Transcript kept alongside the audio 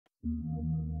But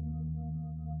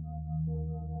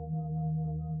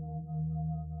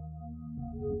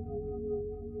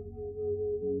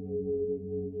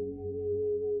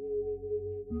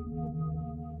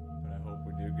I hope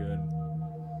we do good.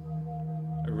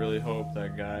 I really hope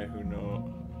that guy who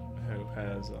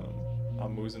has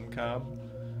Amuzen,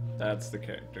 that's the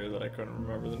character that I couldn't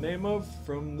remember the name of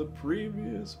from the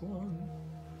previous one.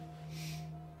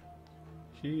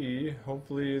 He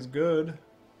hopefully is good.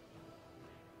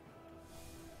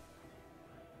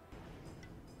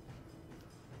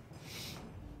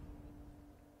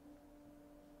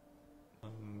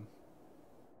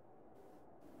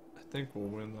 I think we'll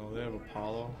win though. They have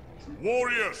Apollo.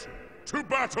 Warriors, to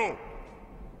battle!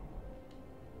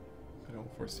 I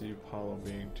don't foresee Apollo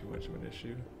being too much of an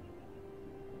issue.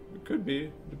 It could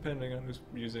be, depending on who's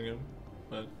using him.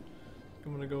 But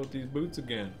I'm gonna go with these boots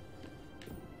again.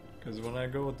 Because when I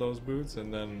go with those boots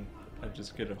and then I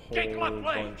just get a whole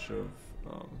bunch of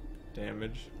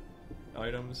damage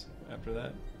items after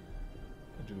that,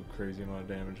 I do a crazy amount of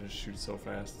damage and shoot so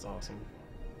fast, it's awesome.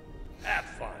 Have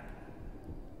fun.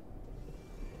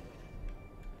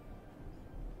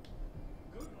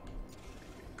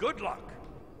 Good luck.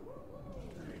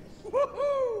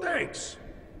 Woohoo! Thanks.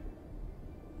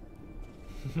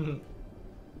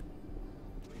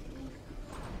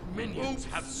 Minions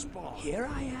have spawned. Here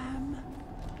I am.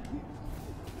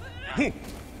 Take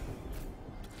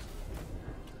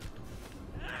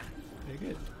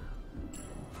it.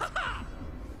 I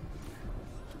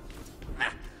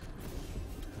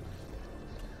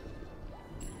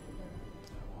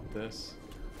want this.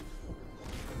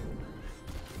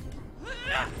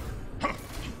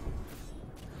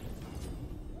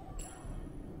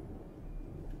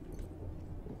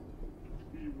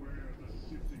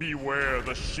 Beware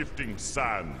the shifting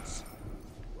sands.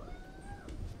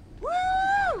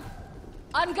 Woo!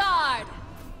 On guard!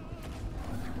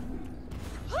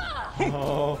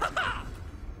 Oh,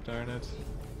 darn it.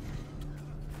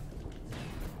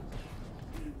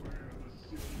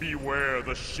 Beware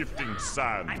the shifting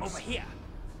sands. I'm over here.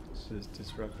 Let's just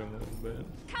disrupt him a little bit.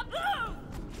 Kaboom!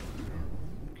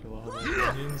 Kill all those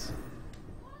minions.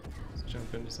 Let's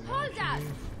jump into some Hold action.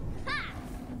 on! Ha!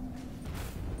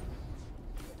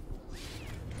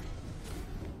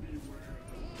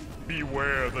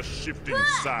 Beware the shifting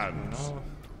sands. Oh,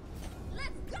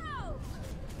 Let's go!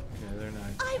 yeah, they're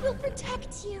nice. I will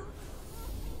protect you.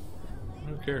 I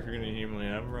don't care if you're gonna heal me,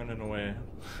 I'm running away.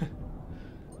 I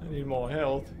need more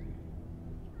health.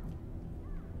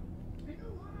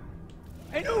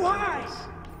 I know why.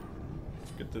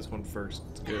 Let's get this one first,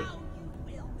 it's good.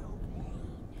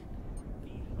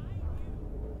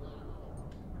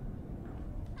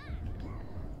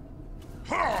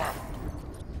 Ha!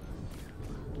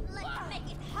 Let's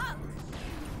make it hot.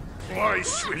 Fly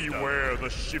swift. Beware the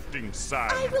shifting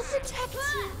sands. I will protect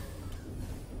you.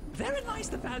 Therein lies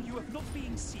the value of not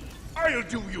being seen. I'll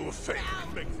do you a favor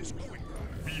and make this quicker.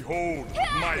 Behold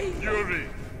my fury.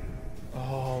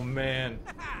 Oh man.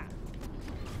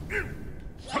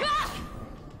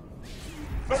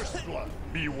 First blood.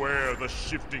 Beware the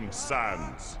shifting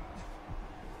sands.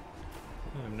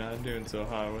 I'm not doing so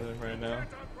hot with him right now.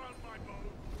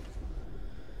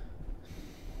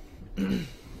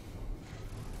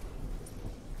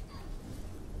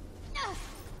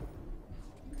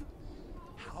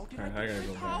 How did Alright, I gotta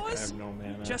go back. I have no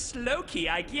mana. Just Loki,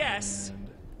 I guess.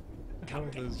 And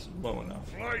health is low enough.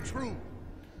 Fly true.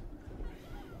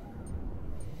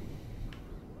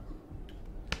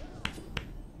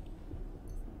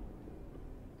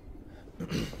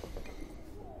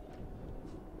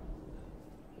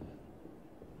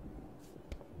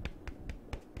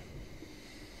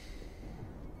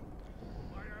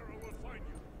 My arrow will find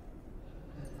you.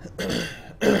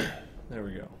 There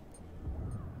we go.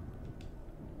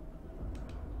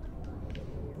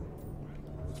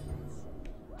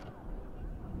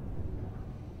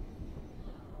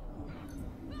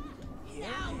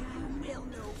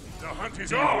 The hunt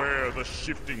is on. Beware the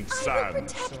shifting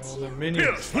sands. So the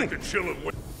minions. Here, like a chillin'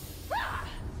 with.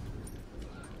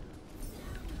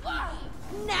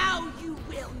 Now you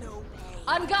will know pain.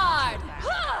 On guard!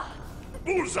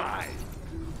 Bullseye!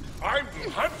 I will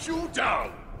hunt you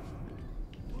down!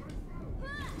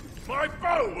 My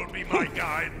bow will be my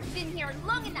guide! Been here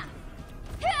long enough.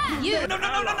 You. No, no,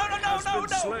 no, no, no, no, no, no,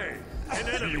 no. Slain. An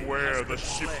enemy beware the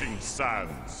shifting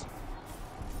sands.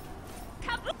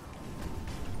 Kaboom!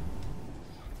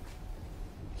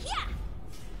 Yeah!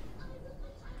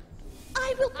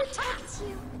 I will protect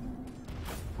you.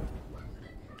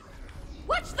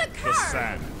 Watch the The curve!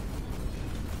 sand.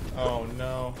 Oh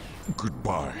no.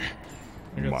 Goodbye.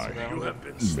 I got My surrounded. have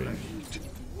been slain. mate.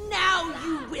 Now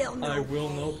you will know. I will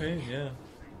no pain, yeah.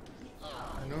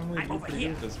 I normally do over pretty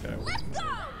here. good with this guy. Let's go.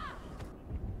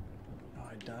 Oh,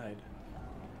 I died.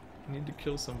 I need to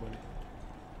kill somebody.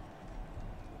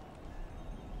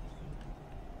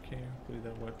 Can't complete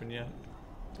that weapon yet.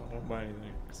 So I won't buy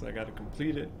anything because I gotta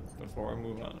complete it before I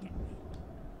move on.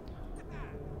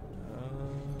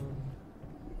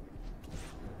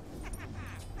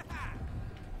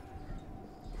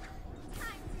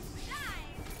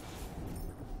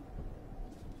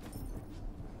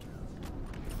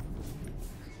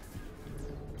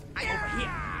 Over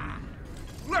here.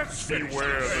 Let's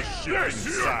beware the shifting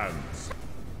sands.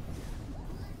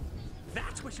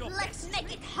 That was your Let's best.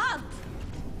 make it hug.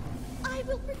 I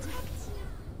will protect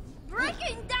you.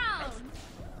 Breaking down.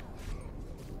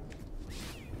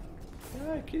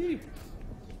 Hi, kitty.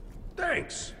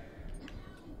 Thanks.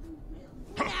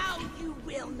 Now you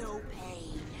will know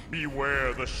pain.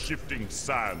 Beware the shifting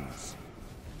sands.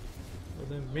 Oh,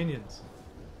 them minions.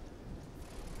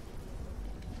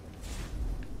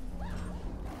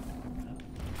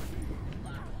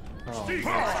 Oh,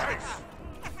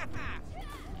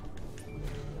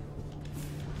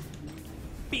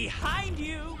 Behind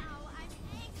you.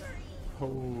 oh,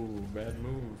 bad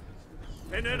move.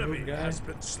 An enemy guy. has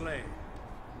been slain.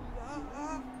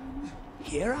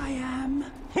 Here I am.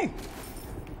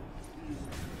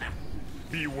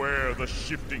 Beware the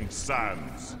shifting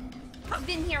sands. I've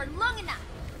been here long enough.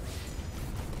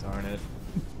 Darn it.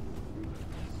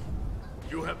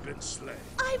 You have been slain.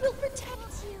 I will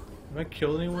protect you. Have I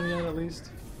killed anyone yet, at least?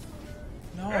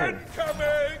 No.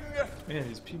 Incoming! Man,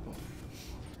 these people.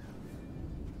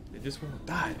 They just won't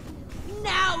die.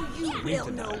 Now you need will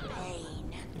to know die. pain.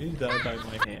 You die by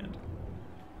my hand.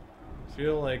 I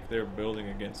feel like they're building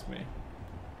against me.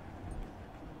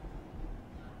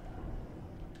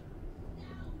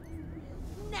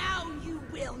 Now you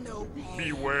will know pain.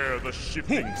 Beware the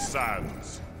shifting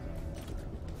sands.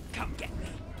 Come get me.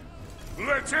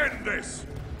 Let's end this!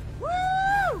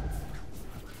 Woo!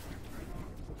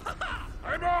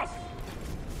 I'm off!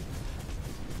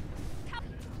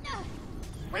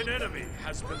 An enemy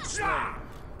has been slain. Ah!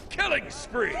 Killing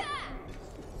spree!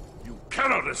 You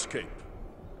cannot escape!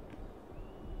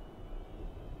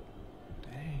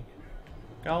 Dang.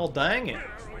 God dang it.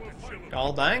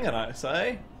 God dang it, I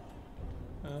say.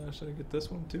 Should I get this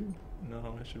one too?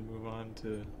 No, I should move on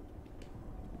to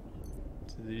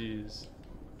these.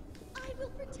 I will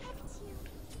protect you.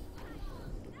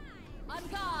 On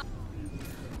guard.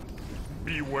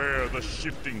 Beware the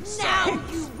shifting Now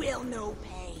sands. you will know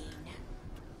pain.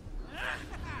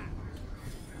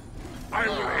 I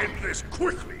will end this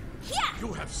quickly. Yeah.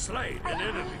 You have slain an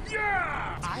enemy.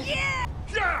 Yeah! Yeah.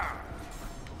 Yeah!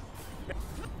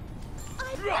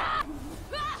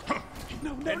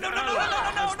 No, no, no, no, no,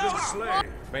 no, no, no, no. Slain.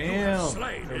 Bam!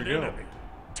 Slain There an we go. enemy.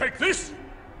 Take this!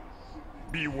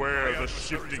 Beware the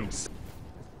shifting sands.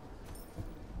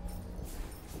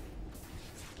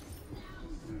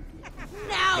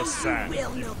 Now The you sand.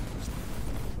 will know.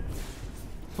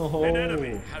 Oh, An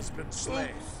enemy has been slain.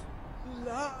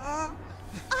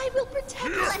 I will protect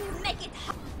you. Let's make it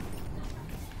hot.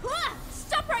 Huh,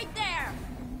 stop right there.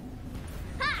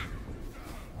 Ha!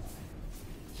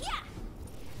 Yeah.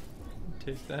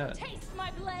 take that. Taste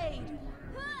my blade.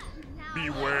 Huh, now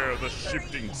Beware the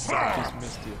shifting sands. Just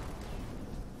missed you.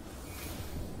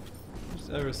 Just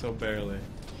ever so barely.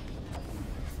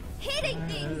 hitting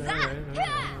things up. Alright,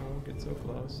 Ha! won't get so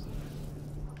close.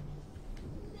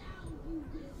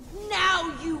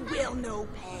 Now you will know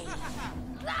pain.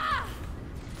 Ah!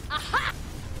 Aha!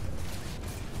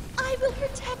 I will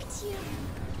protect you.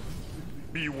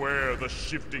 Beware the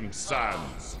shifting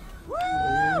sands. Woo!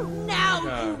 Oh Now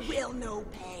my you gosh. will know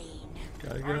pain.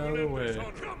 Gotta get out of the way.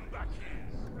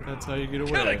 That's how you get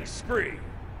away. Killing spree.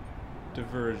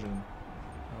 Diversion.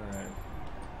 Alright.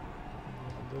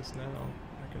 This now.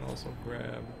 I can also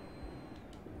grab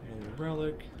a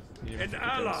relic. Even An get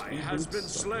ally speed has boots, been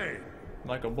so slain.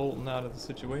 like a bolting out of the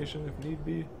situation if need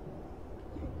be.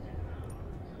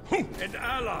 An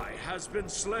ally has been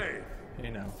slain. Hey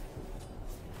now.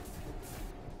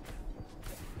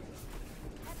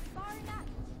 That's far enough.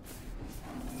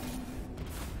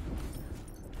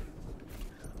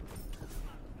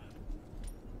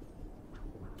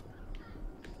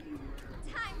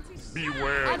 Time to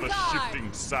Beware On the guard.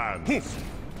 shifting sands.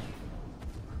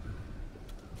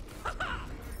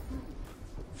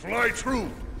 Fly true.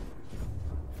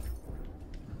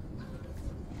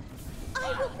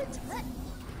 I will protect.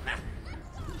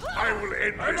 I will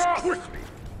end this quickly.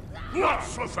 Not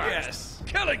so fast. Yes.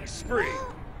 Killing spree.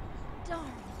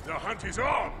 Darn. The hunt is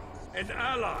on. An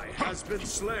ally has been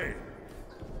slain.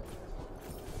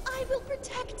 I will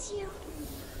protect you.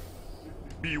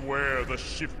 Beware the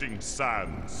shifting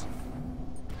sands.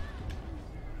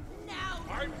 Now.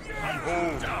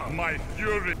 Behold my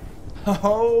fury.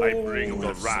 Oh, I bring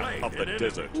the wrath of the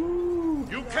desert.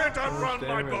 You can't outrun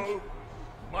my damage. bow.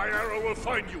 My arrow will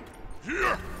find you.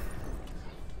 Here.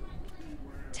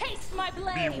 Taste my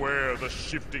blade. Beware the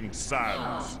shifting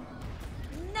sands.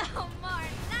 No more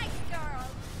nice girls.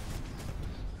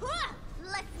 Hua!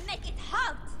 Let's make it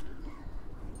hot.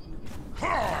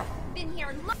 Ha! Been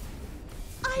here long.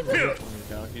 I will. Here.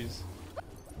 donkeys.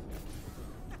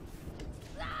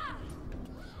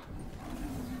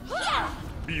 Yeah.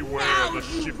 Beware Now the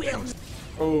you shifting. will.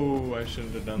 Oh, I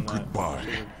shouldn't have done that. Goodbye.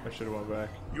 I should have went back.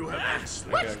 You have been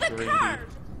slain. What's the greedy. card?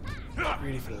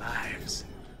 Greedy for lives.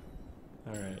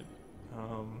 Alright.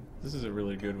 This is a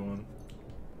really good one.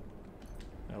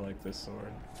 I like this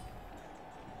sword.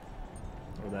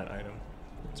 Or that item.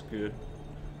 It's good.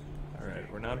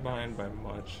 Alright, we're not behind by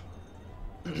much.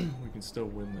 We can still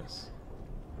win this.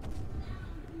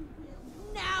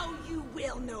 Now you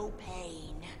will know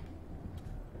pain.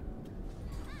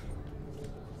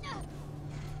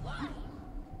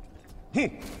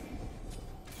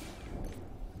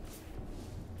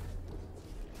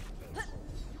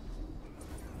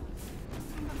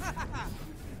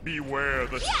 Beware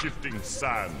the shifting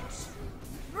sands.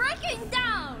 Breaking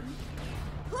down.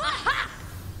 Aha!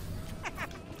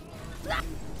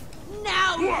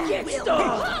 Now you will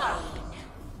know.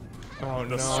 Oh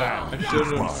no, sand. I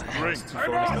should have Strength.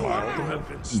 I'm on one. You have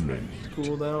been slain.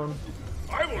 cool down.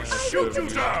 I will I shoot you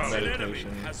should've down. used An enemy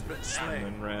meditation has been and slain.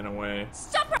 then ran away.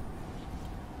 Stop her.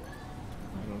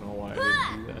 I don't know why I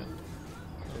didn't do that.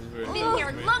 That was very Been dumb here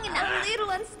of me. long enough. A little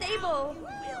unstable.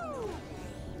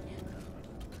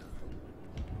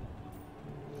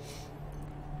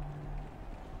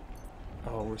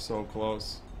 Oh, we're so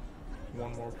close.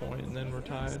 One more point and then we're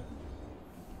tied.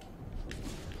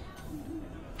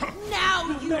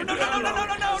 Now you No,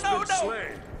 no.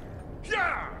 Slain.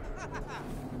 Yeah.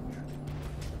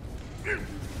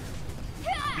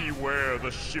 Beware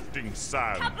the shifting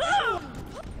sands. Kaboom!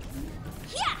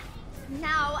 Yeah.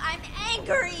 Now I'm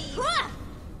angry. I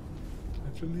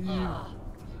have to leave.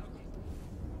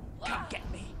 Come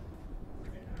get me.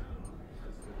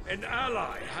 An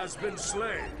ally has been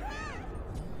slain.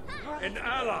 An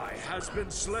ally has been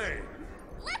slain.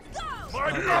 Let's go.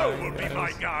 My bow will be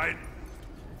my guide.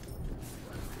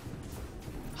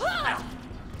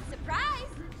 Surprise.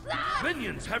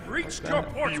 Minions have reached Like your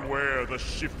that. portal. Beware the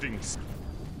shifting.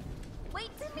 Wait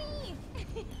to me.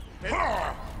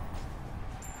 Ha!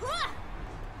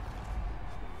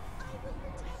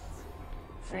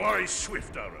 Fly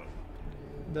swift, arrow.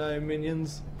 Die,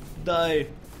 minions. Die.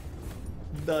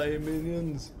 Die,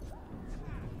 minions.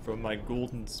 From my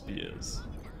golden spears.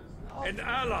 An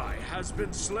ally has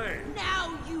been slain.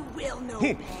 Now you will know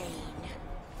pain.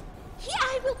 Yeah,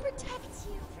 I will protect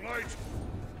you. Flight.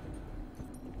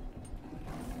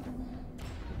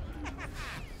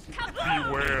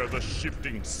 Beware the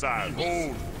shifting sands.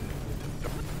 Hold.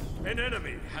 An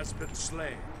enemy has been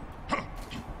slain.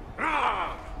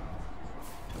 Ah!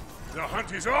 The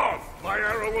hunt is on. My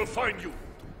arrow will find you.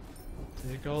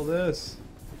 Take all this.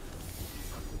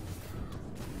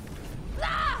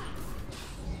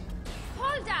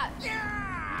 Hold up.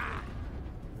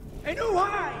 And who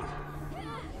I?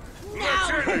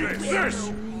 Let's end this.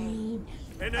 Pain.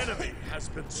 An enemy has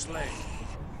been slain.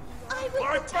 I will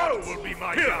My protect bow you. will be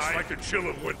my guide. I can chill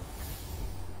him with.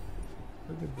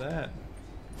 Look at that.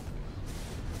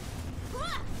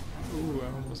 Ooh, I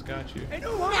almost got you. And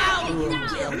who Now I? you will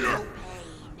almost got know me. pain.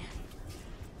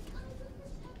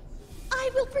 I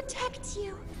will protect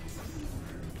you.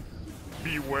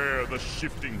 Beware the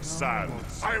shifting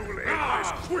sands. I will end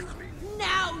this quickly.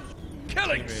 Now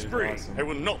Killing Teammate is spree. awesome. I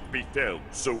will not be felled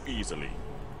so easily.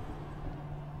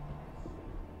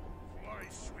 Fly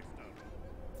swift,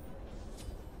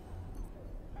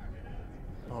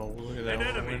 arrow. Oh, look at that. An We're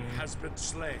enemy winning. has been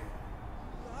slain.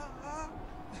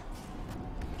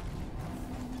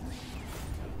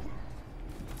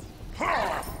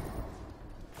 Ha!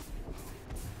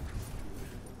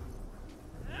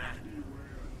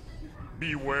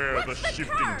 Beware the What's the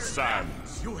shifting curve?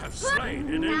 sands. You have slain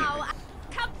an enemy. now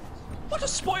come What a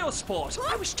spoil sport!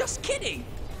 I was just kidding.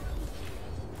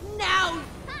 now.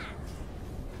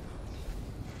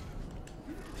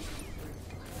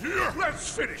 Here, let's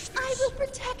finish this. I will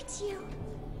protect you.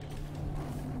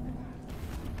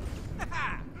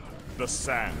 The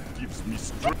sand gives me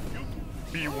strength.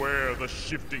 Beware the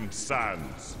shifting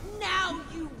sands. Now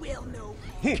you will know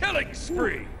pain. Killing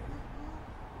spree.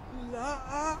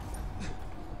 Tons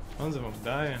of them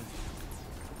dying.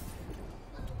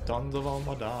 tons of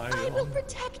armadillo. I will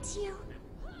protect you.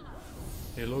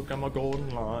 Hey, look, I'm a golden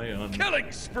lion.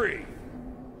 Killing spree!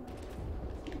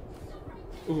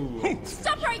 Ooh.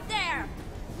 Stop right there!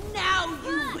 Now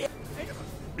you will.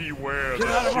 Beware Get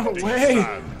the out of my shifting way!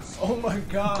 sands. Oh my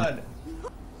god!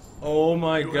 Oh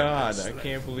my god, I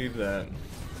can't believe that.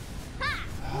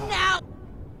 Now.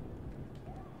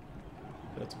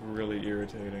 That's really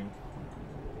irritating.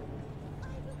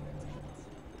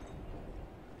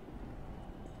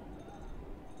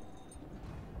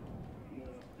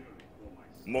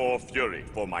 More fury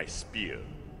for my spear.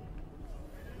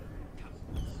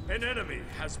 An enemy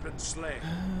has been slain.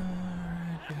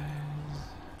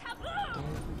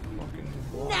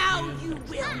 Now you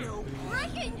will know.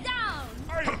 Breaking down.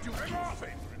 I'll do you a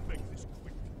favor and make this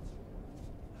quick.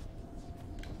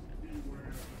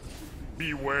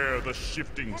 Beware the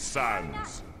shifting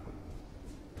sands.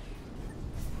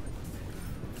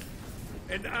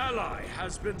 An ally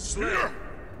has been slain. Here!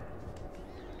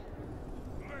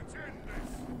 Let's end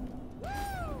this.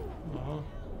 Uh-huh.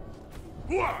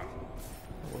 Hooah!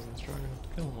 I wasn't strong enough to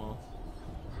kill them all.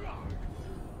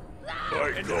 I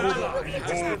An go ally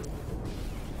has behold. been...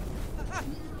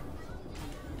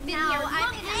 Now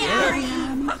I'm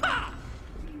angry.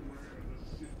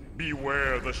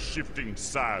 Beware the shifting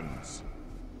sands.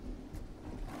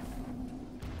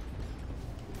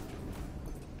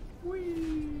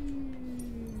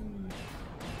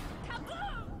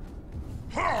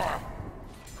 Ha!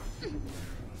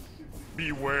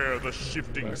 Beware the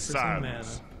shifting Back for some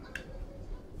sands.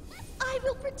 I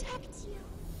will protect you.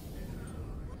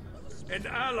 An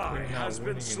ally We're not has been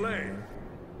winning slain. anymore,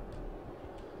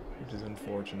 which is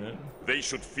unfortunate. They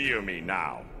should fear me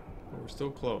now. But we're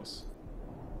still close.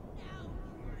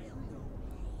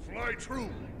 Fly true.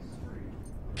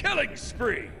 Killing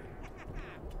spree.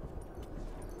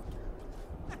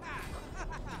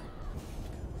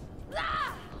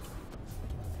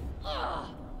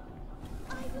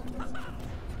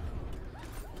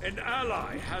 An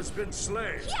ally has been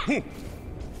slain.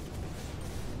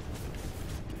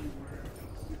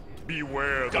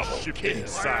 Beware the shifting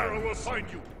My arrow will sands.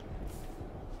 find you.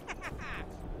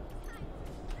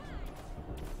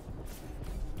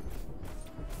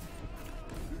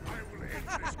 I will end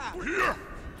this. Here!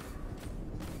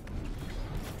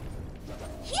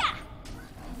 Yeah.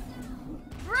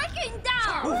 Breaking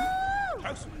down.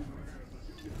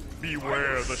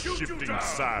 Beware the shoot you shifting down.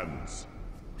 sands.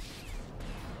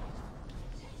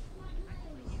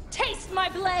 Taste my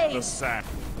The blade. sand.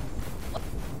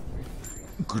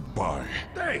 Goodbye,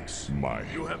 Thanks. my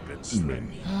You have been slain.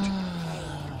 men.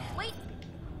 Wait.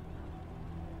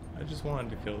 I just wanted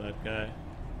to kill that guy.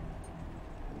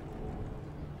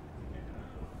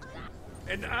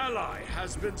 An ally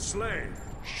has been slain.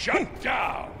 Shut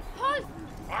down!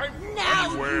 Now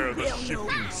Beware you the will know.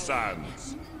 shifting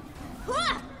sands.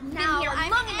 Now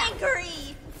I'm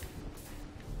angry.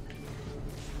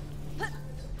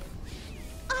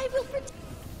 I will protect.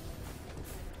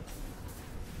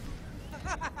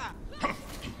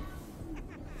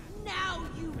 Now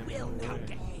you will know.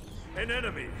 An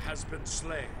enemy has been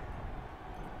slain.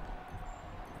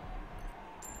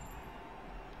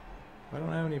 I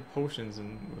don't have any potions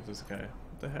in with this guy.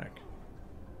 What the heck?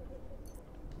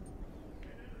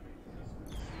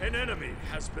 An enemy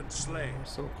has been slain. We're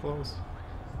so close.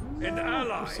 An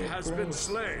ally so has been close.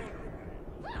 slain.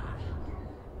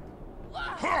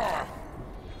 Ha!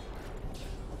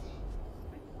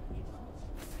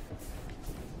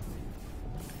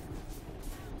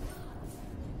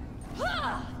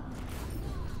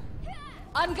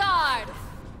 On guard.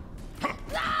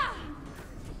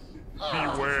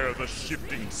 Beware the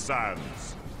shifting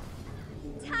sands.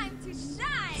 Time to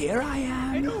shine. Here I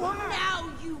am.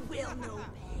 Now you will know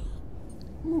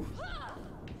pain.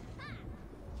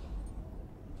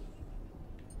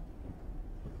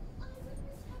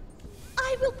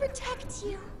 I will protect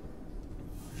you.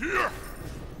 Here!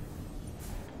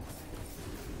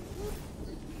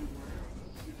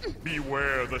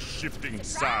 Beware the shifting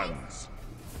sands.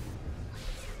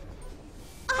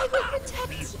 I will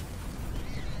protect you.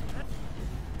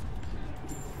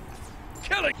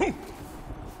 Killing!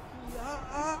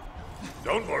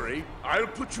 Don't worry, I'll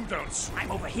put you down soon.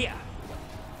 I'm over here.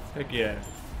 Heck yeah.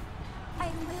 I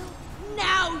will.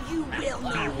 Now you will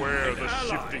know. Beware An the ally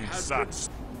shifting has sands.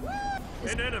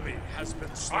 An enemy has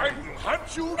been I slain. will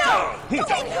hunt you No! down. Take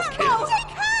her! No!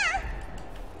 Take her!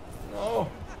 Oh!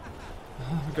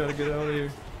 I gotta get out of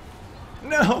here.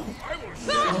 No! I will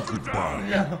shoot you down.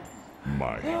 No!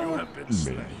 My You have been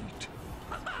slain. mate.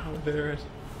 How dare it?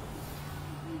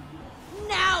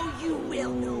 Now you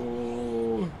will know.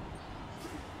 Oh!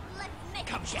 Let's make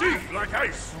Sting like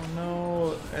ice. Oh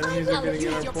no, I enemies are will getting in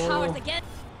use our your powers portal. again.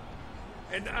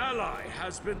 An ally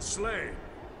has been slain.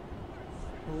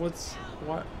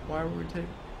 Why would we take...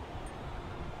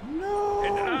 No!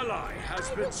 An ally has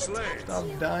been slain. Stop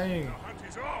dying. The hunt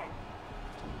is on.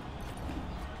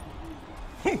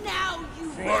 Now you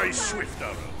Fly will swift,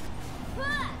 arrow.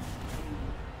 learn.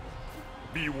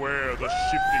 Beware the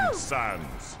shifting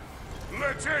sands.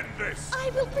 Let's end this. I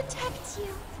will protect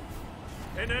you.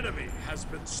 An enemy has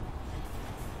been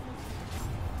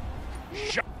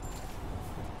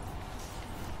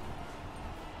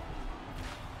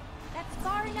That's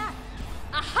far enough.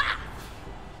 Aha!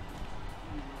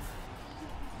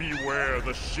 Beware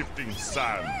the shifting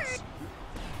sands.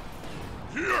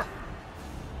 here.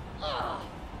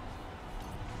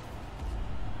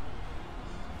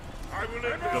 I will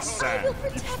end The this. sand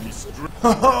keeps me stripped.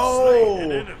 An Oh!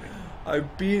 enemy. I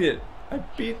beat it. I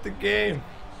beat the game.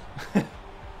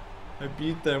 I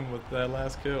beat them with that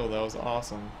last kill. That was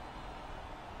awesome.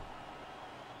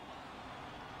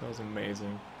 That was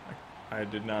amazing. I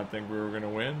did not think we were going to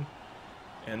win.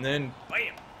 And then,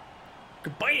 bam!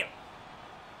 Kabam!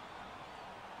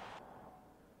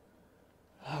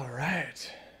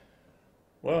 Alright.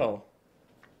 Well,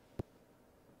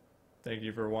 thank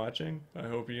you for watching. I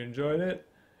hope you enjoyed it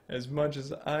as much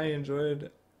as I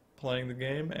enjoyed playing the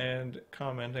game and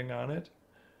commenting on it.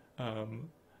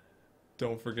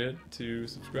 Don't forget to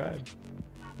subscribe.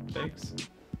 Thanks.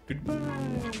 Goodbye.